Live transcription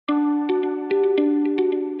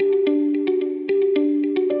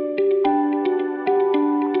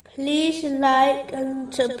like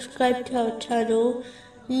and subscribe to our channel.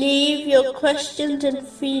 Leave your questions and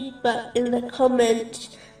feedback in the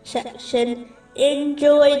comments section.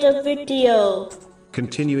 Enjoy the video.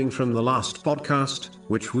 Continuing from the last podcast,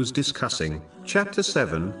 which was discussing chapter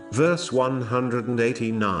 7, verse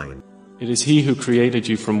 189. It is He who created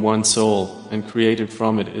you from one soul, and created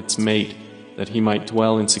from it its mate, that he might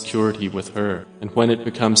dwell in security with her. And when it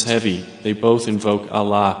becomes heavy, they both invoke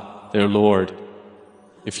Allah, their Lord.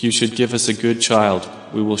 If you should give us a good child,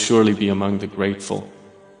 we will surely be among the grateful.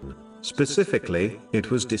 Specifically,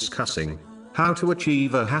 it was discussing how to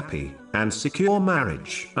achieve a happy and secure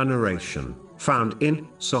marriage. A narration found in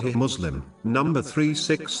Sahih Muslim, number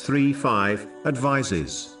 3635,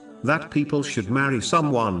 advises that people should marry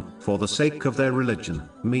someone for the sake of their religion,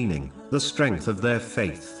 meaning the strength of their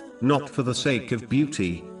faith, not for the sake of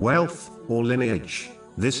beauty, wealth, or lineage.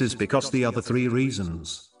 This is because the other three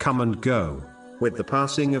reasons come and go with the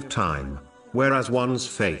passing of time, whereas one's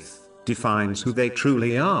faith defines who they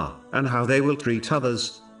truly are and how they will treat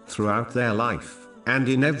others throughout their life and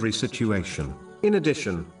in every situation. In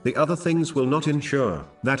addition, the other things will not ensure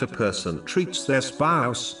that a person treats their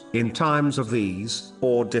spouse in times of ease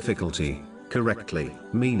or difficulty correctly,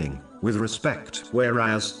 meaning with respect,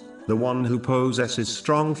 whereas the one who possesses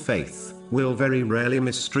strong faith will very rarely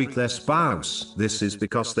mistreat their spouse. This is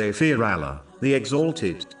because they fear Allah, the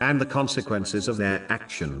Exalted, and the consequences of their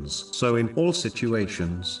actions. So in all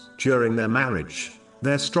situations during their marriage,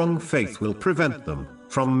 their strong faith will prevent them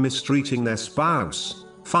from mistreating their spouse.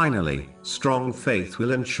 Finally, strong faith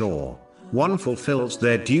will ensure one fulfills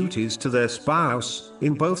their duties to their spouse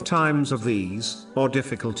in both times of ease or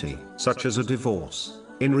difficulty, such as a divorce.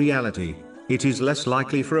 In reality, it is less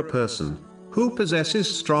likely for a person who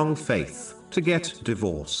possesses strong faith to get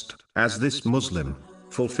divorced, as this Muslim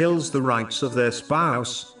fulfills the rights of their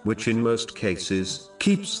spouse, which in most cases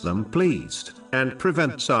keeps them pleased and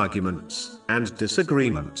prevents arguments and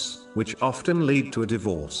disagreements, which often lead to a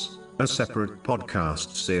divorce. A separate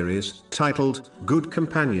podcast series titled Good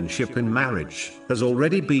Companionship in Marriage has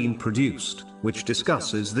already been produced, which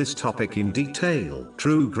discusses this topic in detail.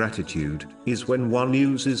 True gratitude is when one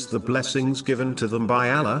uses the blessings given to them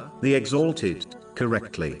by Allah, the Exalted,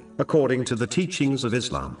 correctly, according to the teachings of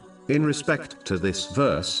Islam. In respect to this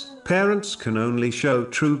verse, parents can only show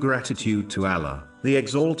true gratitude to Allah, the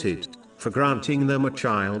Exalted, for granting them a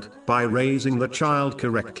child by raising the child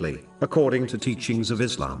correctly, according to teachings of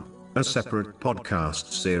Islam. A separate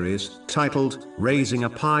podcast series titled Raising a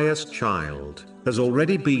Pious Child has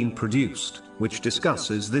already been produced, which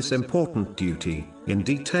discusses this important duty in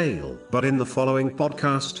detail. But in the following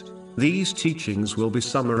podcast, these teachings will be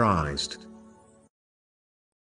summarized.